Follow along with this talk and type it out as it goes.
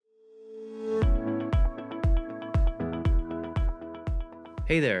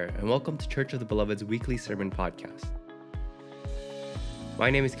Hey there, and welcome to Church of the Beloved's weekly sermon podcast. My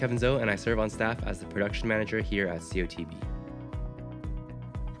name is Kevin Zoe, and I serve on staff as the production manager here at COTB.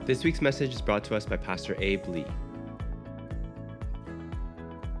 This week's message is brought to us by Pastor Abe Lee.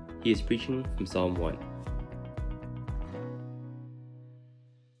 He is preaching from Psalm 1.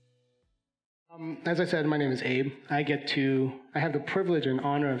 As I said, my name is Abe. I have the privilege and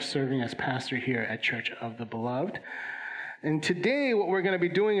honor of serving as pastor here at Church of the Beloved. And today, what we're going to be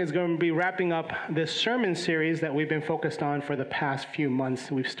doing is going to be wrapping up this sermon series that we've been focused on for the past few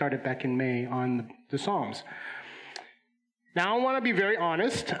months. We've started back in May on the Psalms. Now, I want to be very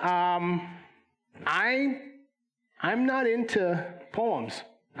honest. I'm not into poems.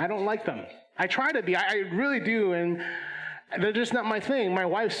 I don't like them. I try to be. I really do, and they're just not my thing. My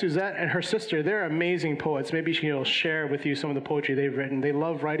wife, Suzette, and her sister, they're amazing poets. Maybe she'll share with you some of the poetry they've written. They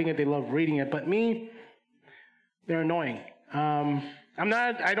love writing it. They love reading it. But me, they're annoying.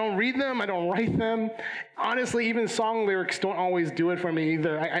 I don't read them. I don't write them. Honestly, even song lyrics don't always do it for me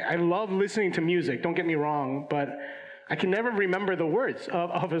either. I love listening to music. Don't get me wrong. But I can never remember the words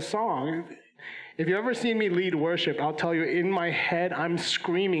of a song. If you've ever seen me lead worship, I'll tell you, in my head, I'm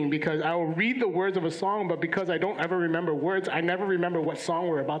screaming because I will read the words of a song, but because I don't ever remember words, I never remember what song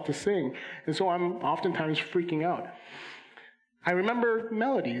we're about to sing. And so I'm oftentimes freaking out. I remember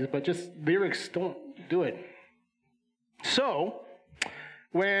melodies, but just lyrics don't do it. So,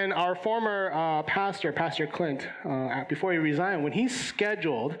 when our former pastor, Pastor Clint, before he resigned, when he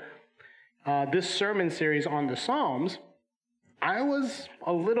scheduled this sermon series on the Psalms, I was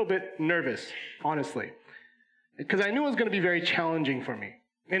a little bit nervous, honestly, because I knew it was going to be very challenging for me.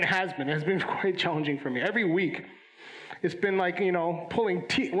 And it has been quite challenging for me. Every week, it's been like, pulling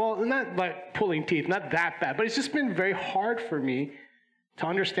teeth. Well, not like pulling teeth, not that bad, but it's just been very hard for me to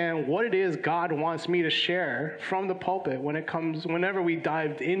understand what it is God wants me to share from the pulpit whenever we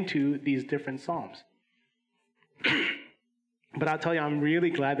dived into these different Psalms. But I'll tell you, I'm really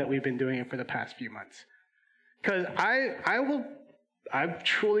glad that we've been doing it for the past few months. Because I've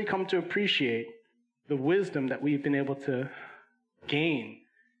truly come to appreciate the wisdom that we've been able to gain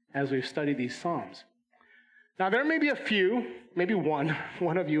as we've studied these Psalms. Now, there may be a few, maybe one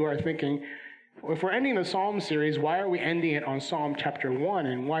of you are thinking, if we're ending the Psalm series, why are we ending it on Psalm chapter 1?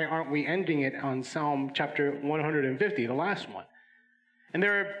 And why aren't we ending it on Psalm chapter 150, the last one? And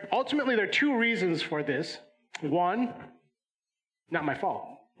there are two reasons for this. One, not my fault.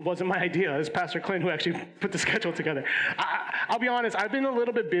 It wasn't my idea. It's Pastor Clint who actually put the schedule together. I'll be honest, I've been a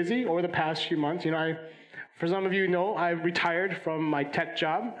little bit busy over the past few months. For some of you know, I retired from my tech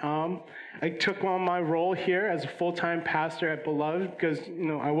job. I took on my role here as a full-time pastor at Beloved because,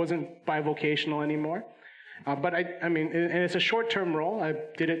 I wasn't bivocational anymore. But and it's a short-term role. I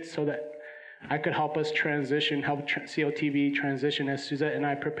did it so that I could help us transition, help COTB transition as Suzette and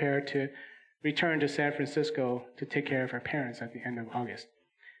I prepare to return to San Francisco to take care of our parents at the end of August.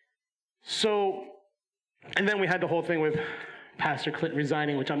 So, and then we had the whole thing with Pastor Clint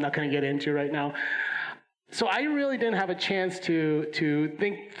resigning, which I'm not going to get into right now. So I really didn't have a chance to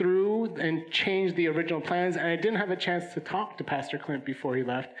think through and change the original plans, and I didn't have a chance to talk to Pastor Clint before he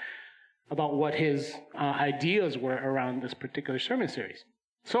left about what his ideas were around this particular sermon series.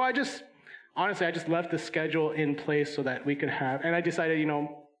 So I just left the schedule in place so that we could have, and I decided,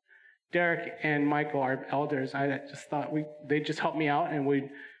 Derek and Michael, our elders, I just thought they'd just help me out, and we'd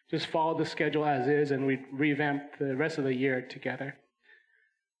just follow the schedule as is, and we'd revamp the rest of the year together.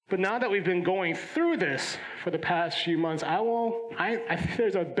 But now that we've been going through this for the past few months, I think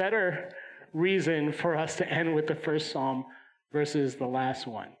there's a better reason for us to end with the first Psalm versus the last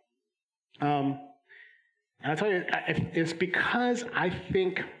one. And I'll tell you, it's because I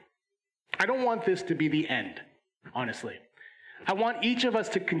don't want this to be the end, honestly. I want each of us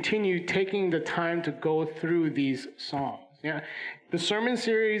to continue taking the time to go through these Psalms. Yeah, the sermon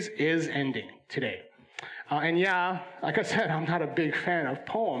series is ending today. Like I said, I'm not a big fan of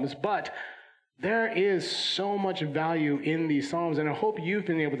poems, but there is so much value in these Psalms, and I hope you've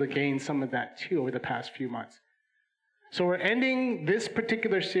been able to gain some of that too over the past few months. So we're ending this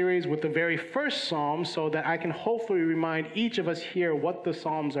particular series with the very first Psalm so that I can hopefully remind each of us here what the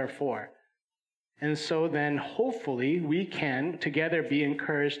Psalms are for. And so then hopefully we can together be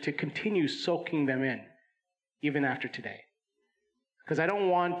encouraged to continue soaking them in, even after today. Because I don't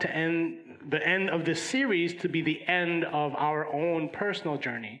want the end of this series to be the end of our own personal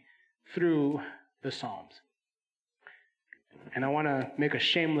journey through the Psalms. And I want to make a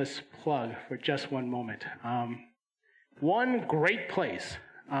shameless plug for just one moment. One great place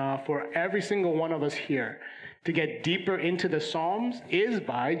for every single one of us here to get deeper into the Psalms is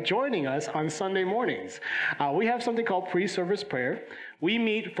by joining us on Sunday mornings. We have something called pre-service prayer. We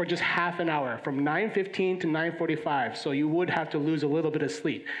meet for just half an hour from 9:15 to 9:45, so you would have to lose a little bit of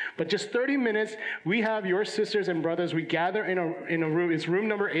sleep. But just 30 minutes, we have your sisters and brothers. We gather in a room. It's room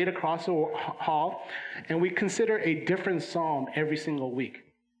number 8 across the hall, and we consider a different psalm every single week.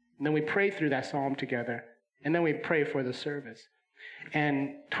 And then we pray through that psalm together, and then we pray for the service.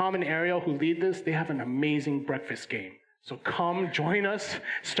 And Tom and Ariel, who lead this, they have an amazing breakfast game. So come join us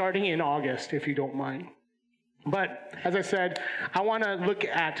starting in August, if you don't mind. But as I said, I want to look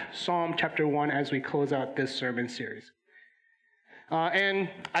at Psalm chapter 1 as we close out this sermon series. And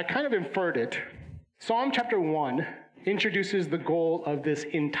I kind of inferred it. Psalm chapter 1 introduces the goal of this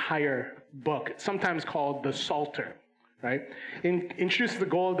entire book, sometimes called the Psalter, right? Introduces the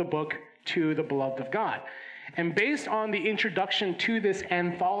goal of the book to the beloved of God. And based on the introduction to this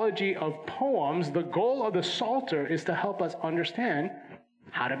anthology of poems, the goal of the Psalter is to help us understand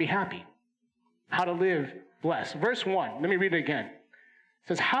how to be happy, how to live blessed. Verse 1, let me read it again. It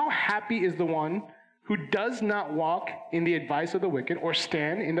says, "How happy is the one who does not walk in the advice of the wicked, or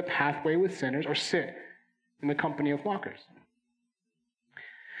stand in the pathway with sinners, or sit in the company of mockers."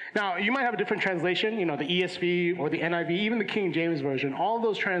 Now, you might have a different translation, the ESV or the NIV, even the King James Version. All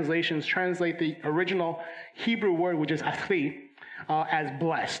those translations translate the original Hebrew word, which is athri, as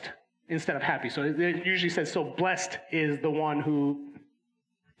blessed instead of happy. So it usually says, so blessed is the one who,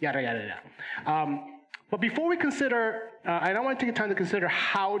 yada, yada, yada. But before we consider, and I want to take time to consider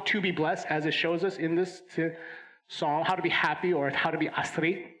how to be blessed, as it shows us in this psalm, how to be happy or how to be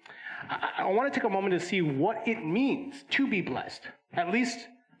athri. I want to take a moment to see what it means to be blessed, at least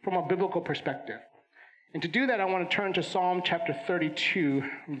from a biblical perspective. And to do that, I want to turn to Psalm chapter 32,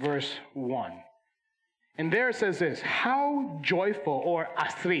 verse 1. And there it says this, "How joyful," or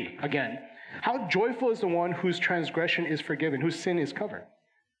athri, again, "how joyful is the one whose transgression is forgiven, whose sin is covered.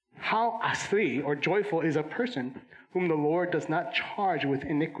 How athri," or joyful, "is a person whom the Lord does not charge with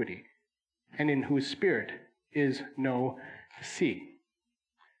iniquity, and in whose spirit is no deceit."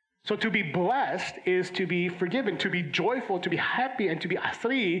 So to be blessed is to be forgiven, to be joyful, to be happy, and to be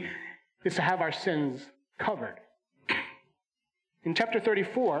athri is to have our sins covered. In chapter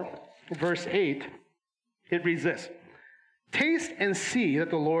 34, verse 8, it reads this, "Taste and see that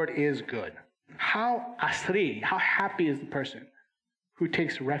the Lord is good. How athri," how happy is the person who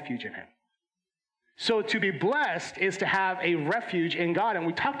takes refuge in him. So to be blessed is to have a refuge in God. And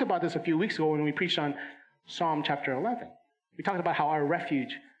we talked about this a few weeks ago when we preached on Psalm chapter 11. We talked about how our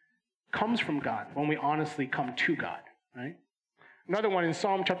refuge comes from God when we honestly come to God, right? Another one in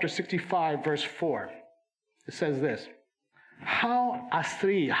Psalm chapter 65, verse 4. It says this, "How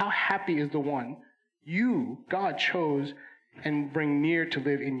athri," how happy is the one you, God, chose and bring near to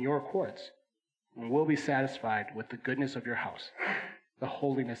live in your courts, and will be satisfied with the goodness of your house, the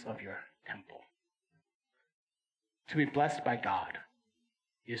holiness of your temple. To be blessed by God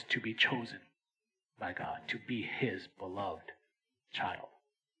is to be chosen by God, to be his beloved child.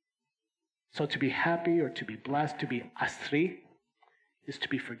 So to be happy or to be blessed, to be athri, is to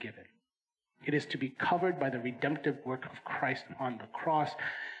be forgiven. It is to be covered by the redemptive work of Christ on the cross.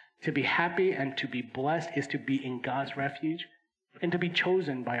 To be happy and to be blessed is to be in God's refuge and to be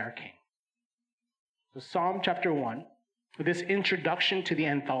chosen by our King. So Psalm chapter 1, with this introduction to the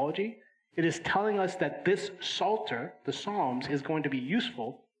anthology, it is telling us that this Psalter, the Psalms, is going to be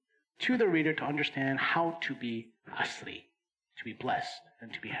useful to the reader to understand how to be athri, to be blessed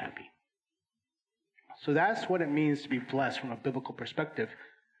and to be happy. So that's what it means to be blessed from a biblical perspective.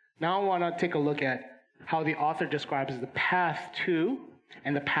 Now I want to take a look at how the author describes the path to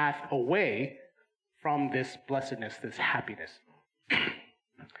and the path away from this blessedness, this happiness.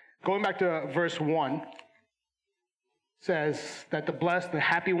 Going back to verse 1, says that the blessed, the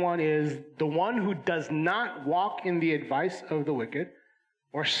happy one is the one who does not walk in the advice of the wicked,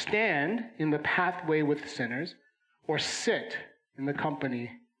 or stand in the pathway with sinners, or sit in the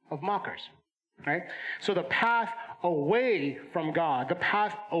company of mockers. Right? So the path away from God, the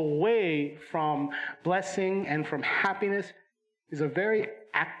path away from blessing and from happiness is a very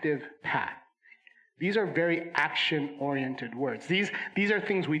active path. These are very action-oriented words. These are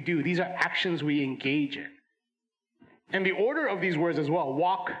things we do. These are actions we engage in. And the order of these words as well,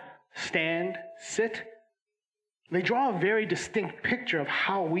 walk, stand, sit, they draw a very distinct picture of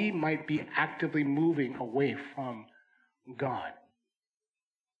how we might be actively moving away from God.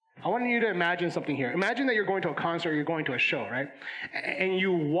 I want you to imagine something here. Imagine that you're going to a concert, you're going to a show, right? And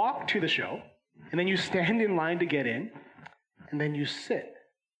you walk to the show, and then you stand in line to get in, and then you sit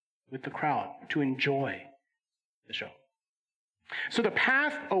with the crowd to enjoy the show. So the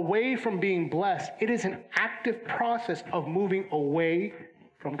path away from being blessed, it is an active process of moving away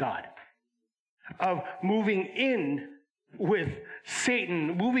from God, of moving in with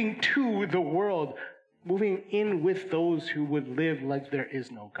Satan, moving to the world, moving in with those who would live like there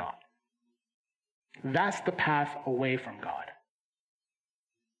is no God. That's the path away from God.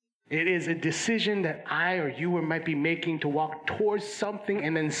 It is a decision that I or you might be making to walk towards something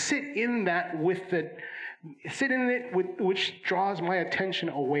and then sit in it which draws my attention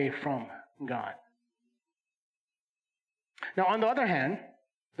away from God. Now, on the other hand,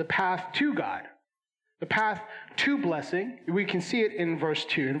 the path to God, the path to blessing, we can see it in verse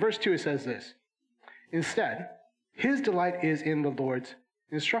 2. In verse 2, it says this: instead, his delight is in the Lord's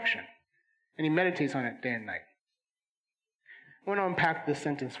instruction, and he meditates on it day and night. I want to unpack this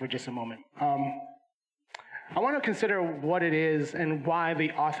sentence for just a moment. I want to consider what it is and why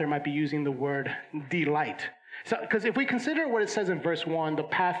the author might be using the word delight. Because if we consider what it says in verse 1, the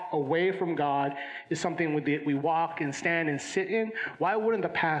path away from God is something we walk and stand and sit in, why wouldn't the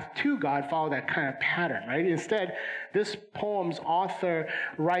path to God follow that kind of pattern, right? Instead, this poem's author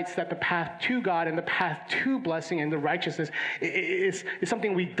writes that the path to God and the path to blessing and the righteousness is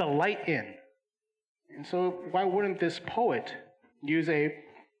something we delight in. And so why wouldn't this poet use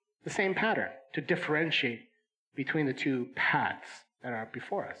the same pattern to differentiate between the two paths that are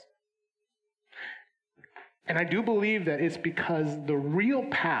before us? And I do believe that it's because the real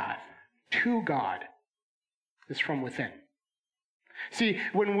path to God is from within. See,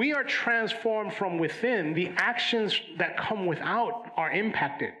 when we are transformed from within, the actions that come without are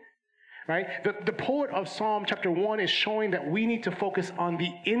impacted. Right? The poet of Psalm chapter 1 is showing that we need to focus on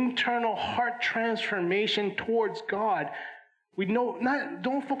the internal heart transformation towards God.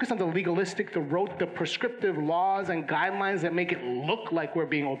 Don't focus on the legalistic, the rote, the prescriptive laws and guidelines that make it look like we're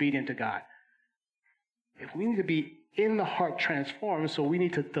being obedient to God. If we need to be in the heart transformed, so we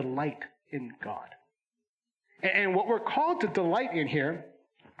need to delight in God. And what we're called to delight in here,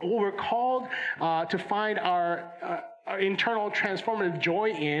 what we're called to find our internal transformative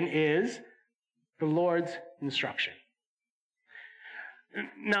joy in is the Lord's instruction.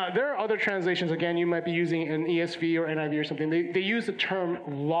 Now, there are other translations, again, you might be using an ESV or NIV or something. They use the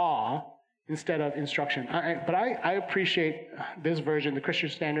term law instead of instruction. But I appreciate this version, the Christian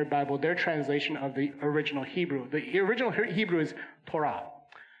Standard Bible, their translation of the original Hebrew. The original Hebrew is Torah.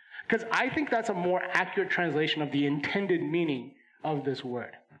 Because I think that's a more accurate translation of the intended meaning of this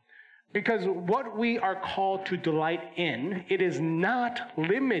word. Because what we are called to delight in, it is not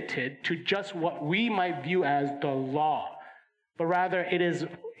limited to just what we might view as the law, but rather it is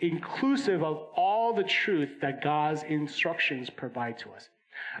inclusive of all the truth that God's instructions provide to us.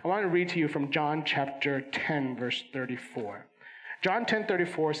 I want to read to you from John chapter 10, verse 34. John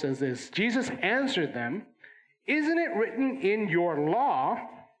 10:34 says this: Jesus answered them, "Isn't it written in your law,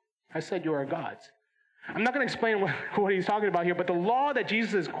 I said you are gods?" I'm not going to explain what he's talking about here, but the law that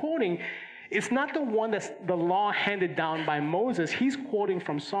Jesus is quoting, it's not the one that's the law handed down by Moses. He's quoting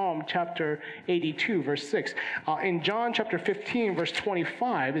from Psalm chapter 82, verse 6. In John chapter 15, verse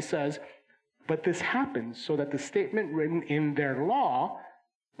 25, it says, "But this happens so that the statement written in their law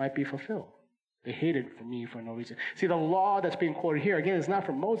might be fulfilled. They hated me for no reason." See, the law that's being quoted here, again, is not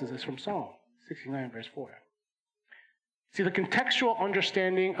from Moses, it's from Psalm 69, verse 4. See, the contextual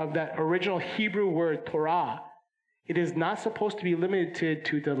understanding of that original Hebrew word Torah, it is not supposed to be limited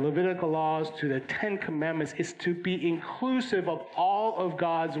to the Levitical laws, to the Ten Commandments. It's to be inclusive of all of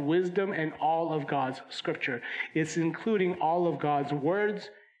God's wisdom and all of God's scripture. It's including all of God's words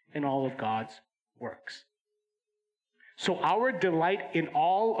and all of God's works. So our delight in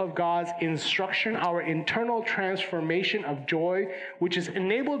all of God's instruction, our internal transformation of joy, which is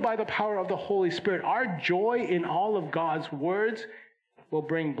enabled by the power of the Holy Spirit, our joy in all of God's words will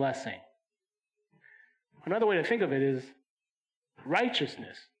bring blessing. Another way to think of it is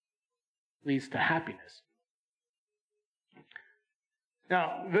righteousness leads to happiness.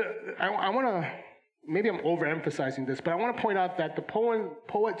 Now, I want to, maybe I'm overemphasizing this, but I want to point out that the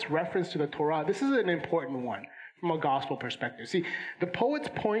poet's reference to the Torah, this is an important one from a gospel perspective. See, the poet's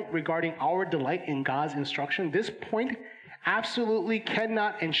point regarding our delight in God's instruction, this point absolutely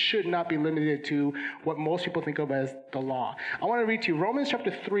cannot and should not be limited to what most people think of as the law. I want to read to you Romans chapter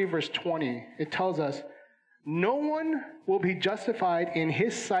 3, verse 20. It tells us, "No one will be justified in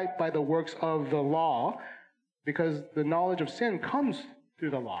his sight by the works of the law, because the knowledge of sin comes through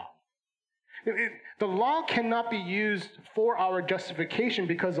the law." The law cannot be used for our justification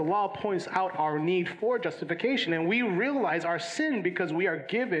because the law points out our need for justification, and we realize our sin because we are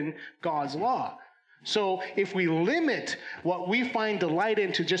given God's law. So if we limit what we find delight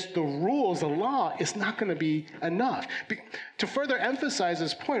in to just the rules, the law, it's not going to be enough. To further emphasize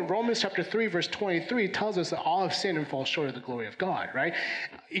this point, Romans chapter 3, verse 23 tells us that all have sinned and fall short of the glory of God, right?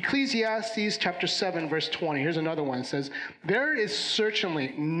 Ecclesiastes chapter 7, verse 20, here's another one. It says, there is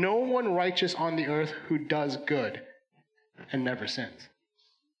certainly no one righteous on the earth who does good and never sins.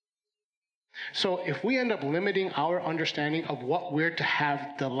 So if we end up limiting our understanding of what we're to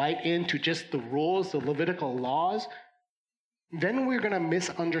have delight in to just the rules, the Levitical laws, then we're going to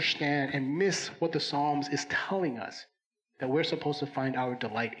misunderstand and miss what the Psalms is telling us that we're supposed to find our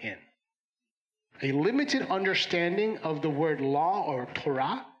delight in. A limited understanding of the word law or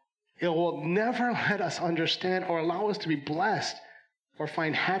Torah, it will never let us understand or allow us to be blessed or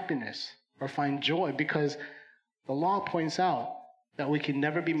find happiness or find joy, because the law points out that we can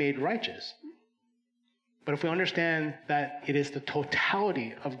never be made righteous. But if we understand that it is the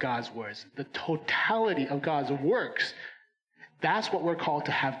totality of God's words, the totality of God's works, that's what we're called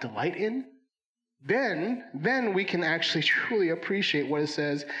to have delight in, then we can actually truly appreciate what it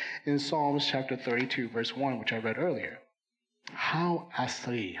says in Psalms chapter 32, verse 1, which I read earlier. How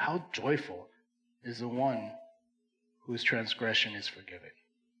asri, how joyful is the one whose transgression is forgiven,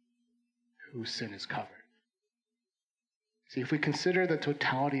 whose sin is covered. See, if we consider the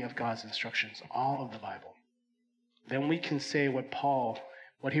totality of God's instructions, all of the Bible, then we can say what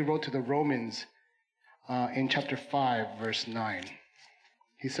he wrote to the Romans in chapter 5, verse 9.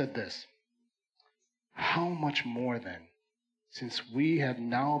 He said this, how much more then, since we have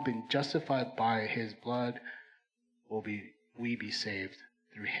now been justified by his blood, will we be saved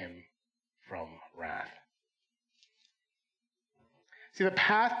through him from wrath. See, the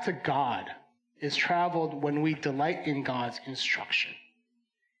path to God is traveled when we delight in God's instruction,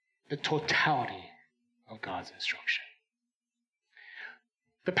 the totality of God's instruction.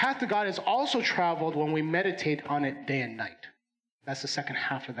 The path to God is also traveled when we meditate on it day and night. That's the second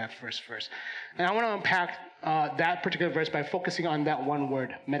half of that first verse. And I want to unpack that particular verse by focusing on that one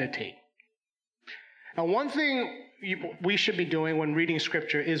word, meditate. Now, one thing we should be doing when reading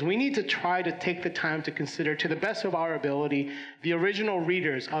Scripture is we need to try to take the time to consider, to the best of our ability, the original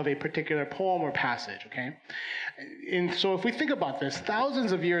readers of a particular poem or passage, okay? And so if we think about this,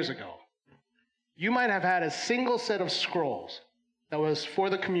 thousands of years ago, you might have had a single set of scrolls that was for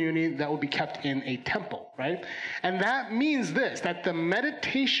the community that would be kept in a temple, right? And that means this, that the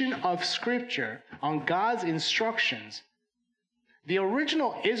meditation of Scripture on God's instructions, the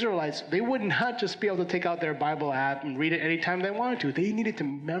original Israelites, they would not just be able to take out their Bible app and read it anytime they wanted to. They needed to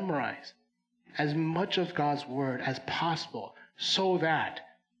memorize as much of God's word as possible so that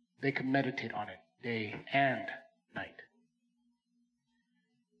they could meditate on it day and night.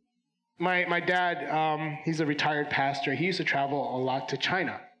 My dad, he's a retired pastor. He used to travel a lot to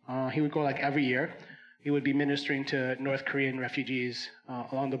China. He would go like every year. He would be ministering to North Korean refugees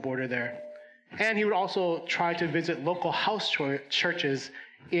along the border there. And he would also try to visit local house churches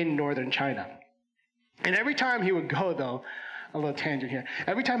in northern China. And every time he would go, though, a little tangent here,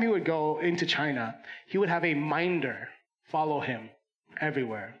 every time he would go into China, he would have a minder follow him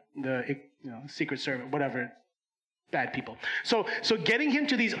everywhere, the Secret Service, whatever, bad people. So getting him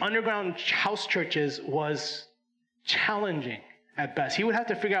to these underground house churches was challenging at best. He would have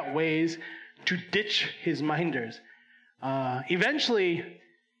to figure out ways to ditch his minders. Eventually,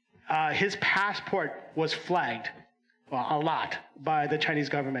 his passport was flagged a lot by the Chinese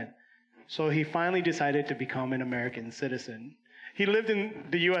government. So he finally decided to become an American citizen. He lived in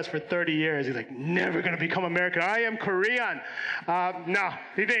the U.S. for 30 years. He's like, never going to become American. I am Korean. No,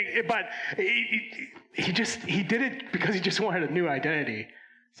 he didn't. But he did it because he just wanted a new identity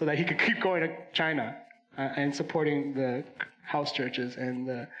so that he could keep going to China and supporting the house churches and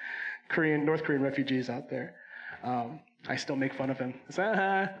the North Korean refugees out there. I still make fun of him. It's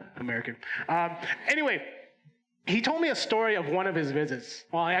American. Anyway, he told me a story of one of his visits.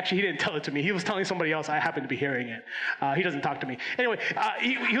 Well, actually, he didn't tell it to me. He was telling somebody else. I happened to be hearing it. He doesn't talk to me. Anyway,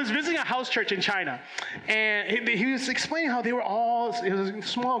 he was visiting a house church in China. And he was explaining how they were all, it was a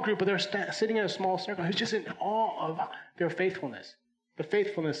small group, but they were sitting in a small circle. He was just in awe of their faithfulness, the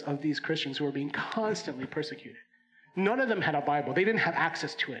faithfulness of these Christians who were being constantly persecuted. None of them had a Bible. They didn't have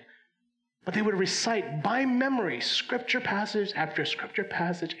access to it. But they would recite by memory scripture passage after scripture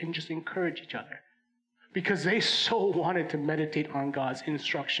passage and just encourage each other because they so wanted to meditate on God's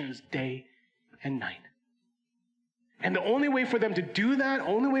instructions day and night. And the only way for them to do that,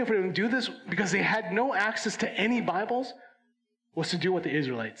 only way for them to do this, because they had no access to any Bibles, was to do what the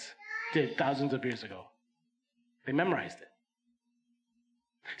Israelites did thousands of years ago. They memorized it.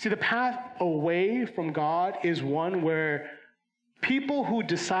 See, the path away from God is one where People who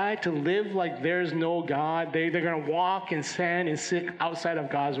decide to live like there's no God, they're going to walk in sin and sit outside of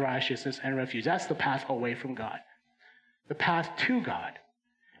God's righteousness and refuge. That's the path away from God. The path to God.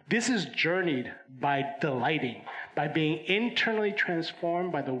 This is journeyed by delighting, by being internally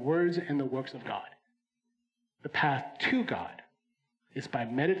transformed by the words and the works of God. The path to God is by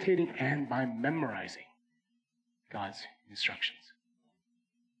meditating and by memorizing God's instructions.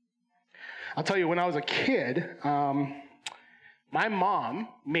 I'll tell you, when I was a kid, my mom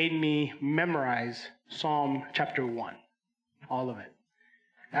made me memorize Psalm chapter 1, all of it.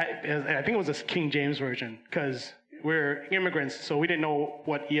 I think it was a King James version, because we're immigrants, so we didn't know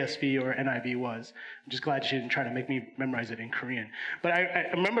what ESV or NIV was. I'm just glad she didn't try to make me memorize it in Korean. But I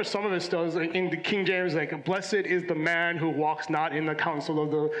remember some of it still in the King James, like, blessed is the man who walks not in the counsel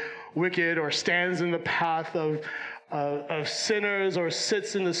of the wicked, or stands in the path of sinners, or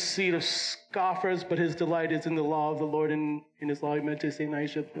sits in the seat of scoffers, but his delight is in the law of the Lord, and in his law he meditates day and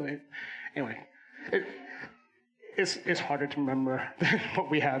night. Anyway, it's harder to remember than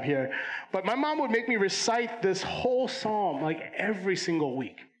what we have here. But my mom would make me recite this whole psalm like every single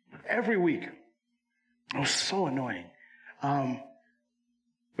week. Every week. It was so annoying.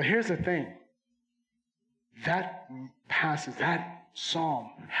 But here's the thing. That passage, that psalm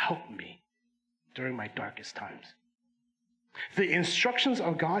helped me during my darkest times. The instructions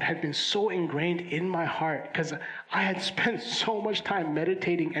of God had been so ingrained in my heart because I had spent so much time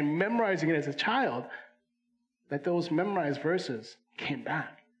meditating and memorizing it as a child that those memorized verses came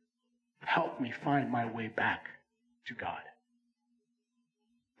back, helped me find my way back to God.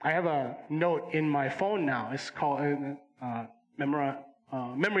 I have a note in my phone now. It's called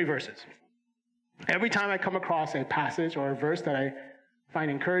memory verses. Every time I come across a passage or a verse that I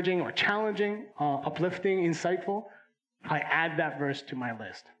find encouraging or challenging, uplifting, insightful, I add that verse to my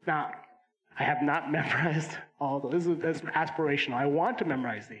list. Now, I have not memorized all those. This is aspirational. I want to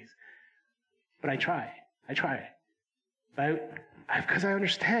memorize these, but I try. Because I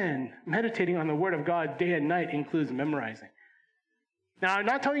understand meditating on the Word of God day and night includes memorizing. Now, I'm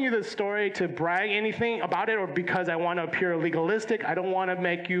not telling you this story to brag anything about it or because I want to appear legalistic. I don't want to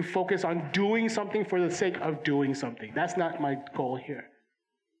make you focus on doing something for the sake of doing something. That's not my goal here.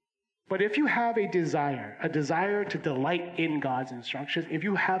 But if you have a desire to delight in God's instructions, if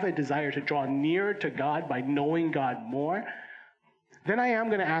you have a desire to draw near to God by knowing God more, then I am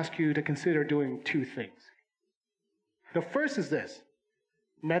going to ask you to consider doing two things. The first is this: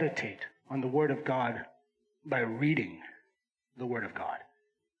 meditate on the Word of God by reading the Word of God.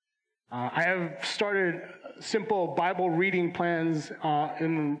 I have started simple Bible reading plans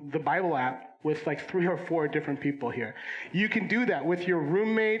in the Bible app with like 3 or 4 different people here. You can do that with your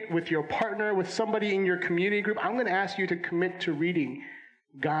roommate, with your partner, with somebody in your community group. I'm going to ask you to commit to reading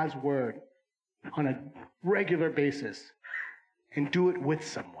God's Word on a regular basis and do it with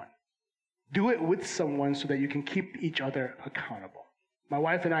someone. Do it with someone so that you can keep each other accountable. My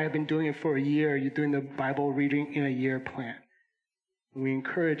wife and I have been doing it for a year. You're doing the Bible reading in a year plan. We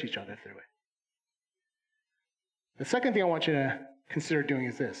encourage each other through it. The second thing I want you to consider doing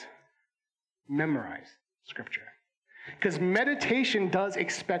is this: memorize Scripture. Because meditation does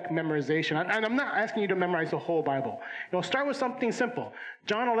expect memorization. And I'm not asking you to memorize the whole Bible. Start with something simple.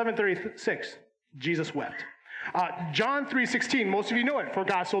 John 11:36, Jesus wept. John 3:16, most of you know it. For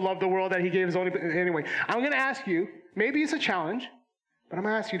God so loved the world that he gave his only... Anyway, I'm going to ask you, maybe it's a challenge, but I'm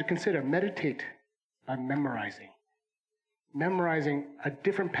going to ask you to consider, meditate on memorizing. Memorizing a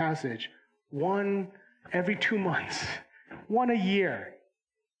different passage, one every 2 months, one a year.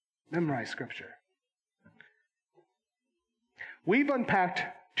 Memorize Scripture. We've unpacked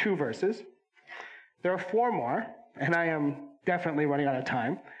 2 verses. There are 4 more, and I am definitely running out of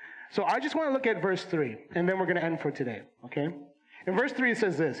time. So I just want to look at verse 3, and then we're going to end for today, okay? In verse 3, it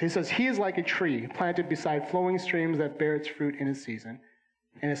says this. He says, he is like a tree planted beside flowing streams that bear its fruit in its season,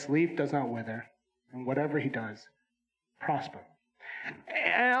 and its leaf does not wither, and whatever he does, prosper.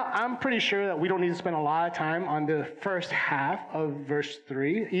 And I'm pretty sure that we don't need to spend a lot of time on the first half of verse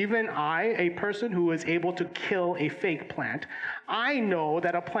 3. Even I, a person who is able to kill a fake plant, I know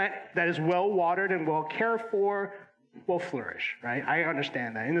that a plant that is well watered and well cared for will flourish, right? I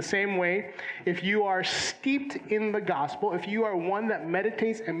understand that. In the same way, if you are steeped in the gospel, if you are one that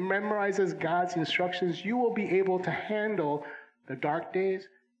meditates and memorizes God's instructions, you will be able to handle the dark days,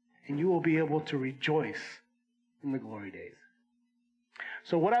 and you will be able to rejoice in the glory days.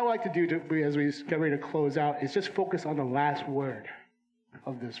 So what I would like to do as we get ready to close out is just focus on the last word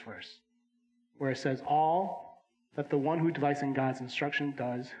of this verse, where it says, all that the one who delights in God's instruction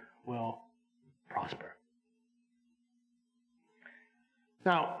does will prosper.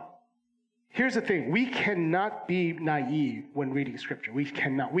 Now, Here's the thing. We cannot be naive when reading Scripture. We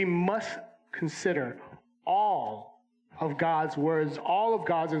cannot. We must consider all of God's words, all of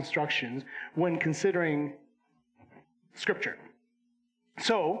God's instructions when considering Scripture.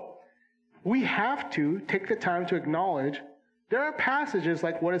 So, we have to take the time to acknowledge there are passages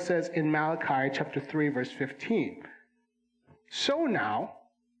like what it says in Malachi chapter 3, verse 15. So now,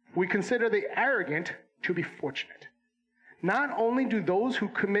 we consider the arrogant to be fortunate. Not only do those who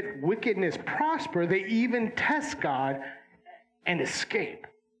commit wickedness prosper, they even test God and escape.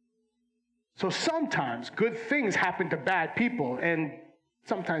 So sometimes good things happen to bad people, and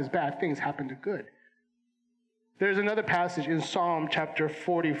sometimes bad things happen to good. There's another passage in Psalm chapter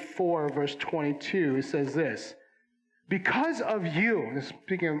 44, verse 22. It says this, because of you, this is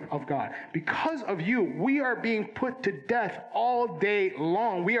speaking of God, because of you, we are being put to death all day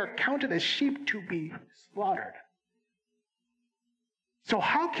long. We are counted as sheep to be slaughtered. So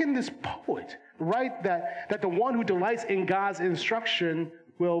how can this poet write that the one who delights in God's instruction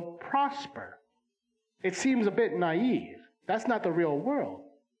will prosper? It seems a bit naive. That's not the real world.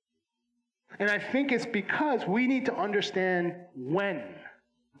 And I think it's because we need to understand when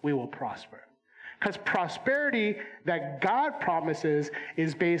we will prosper. Because prosperity that God promises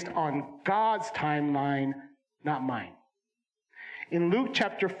is based on God's timeline, not mine. In Luke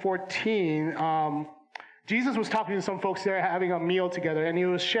chapter 14, Jesus was talking to some folks there having a meal together, and he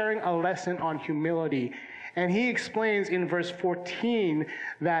was sharing a lesson on humility. And he explains in verse 14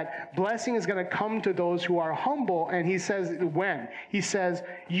 that blessing is going to come to those who are humble. And he says, when? He says,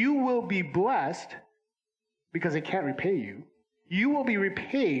 you will be blessed because they can't repay you. You will be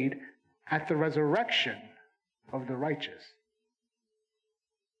repaid at the resurrection of the righteous.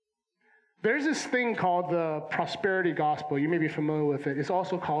 There's this thing called the prosperity gospel. You may be familiar with it. It's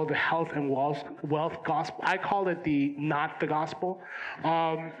also called the health and wealth gospel. I call it the not the gospel.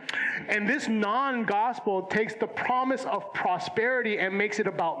 And this non-gospel takes the promise of prosperity and makes it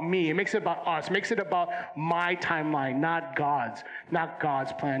about me. It makes it about us. It makes it about my timeline, not God's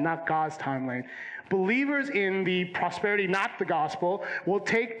plan, not God's timeline. Believers in the prosperity, not the gospel, will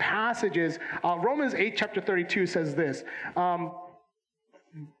take passages. Romans 8, chapter 32 says this.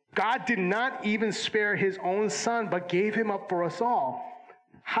 God did not even spare his own son, but gave him up for us all.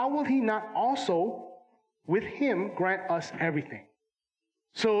 How will he not also, with him, grant us everything?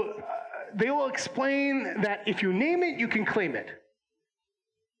 So they will explain that if you name it, you can claim it.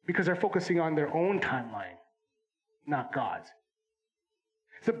 Because they're focusing on their own timeline, not God's.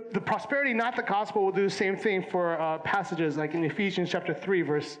 So the prosperity, not the gospel, will do the same thing for passages like in Ephesians chapter 6,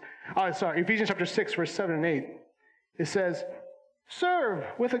 verse 7 and 8. It says, serve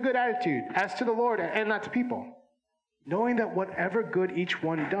with a good attitude as to the Lord and not to people, knowing that whatever good each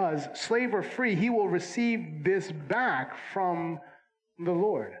one does, slave or free, he will receive this back from the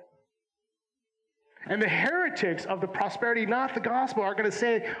Lord. And the heretics of the prosperity, not the gospel, are going to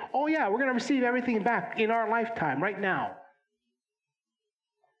say, oh yeah, we're going to receive everything back in our lifetime, right now.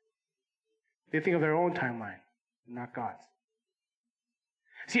 They think of their own timeline, not God's.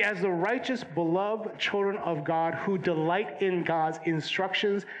 See, as the righteous, beloved children of God who delight in God's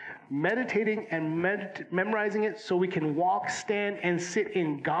instructions, meditating and memorizing it so we can walk, stand, and sit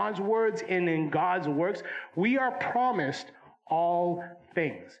in God's words and in God's works, we are promised all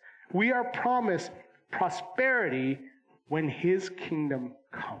things. We are promised prosperity when his kingdom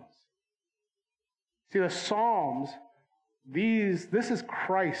comes. See, the Psalms, this is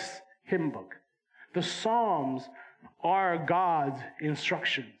Christ's hymn book. The Psalms are God's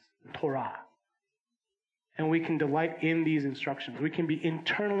instructions, Torah. And we can delight in these instructions. We can be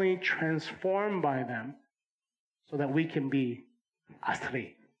internally transformed by them so that we can be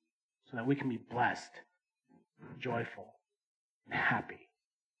asri, so that we can be blessed, joyful, and happy.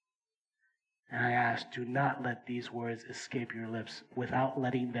 And I ask, do not let these words escape your lips without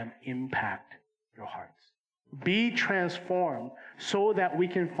letting them impact your hearts. Be transformed so that we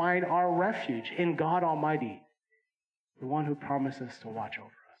can find our refuge in God Almighty, the one who promises to watch over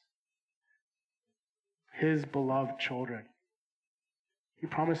us. His beloved children. He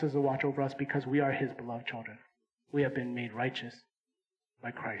promises to watch over us because we are his beloved children. We have been made righteous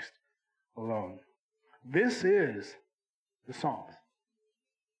by Christ alone. This is the Psalms.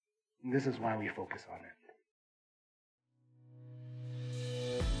 And this is why we focus on it.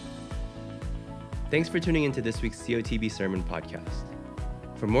 Thanks for tuning into this week's COTB Sermon Podcast.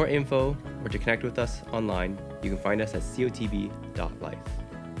 For more info or to connect with us online, you can find us at cotb.life.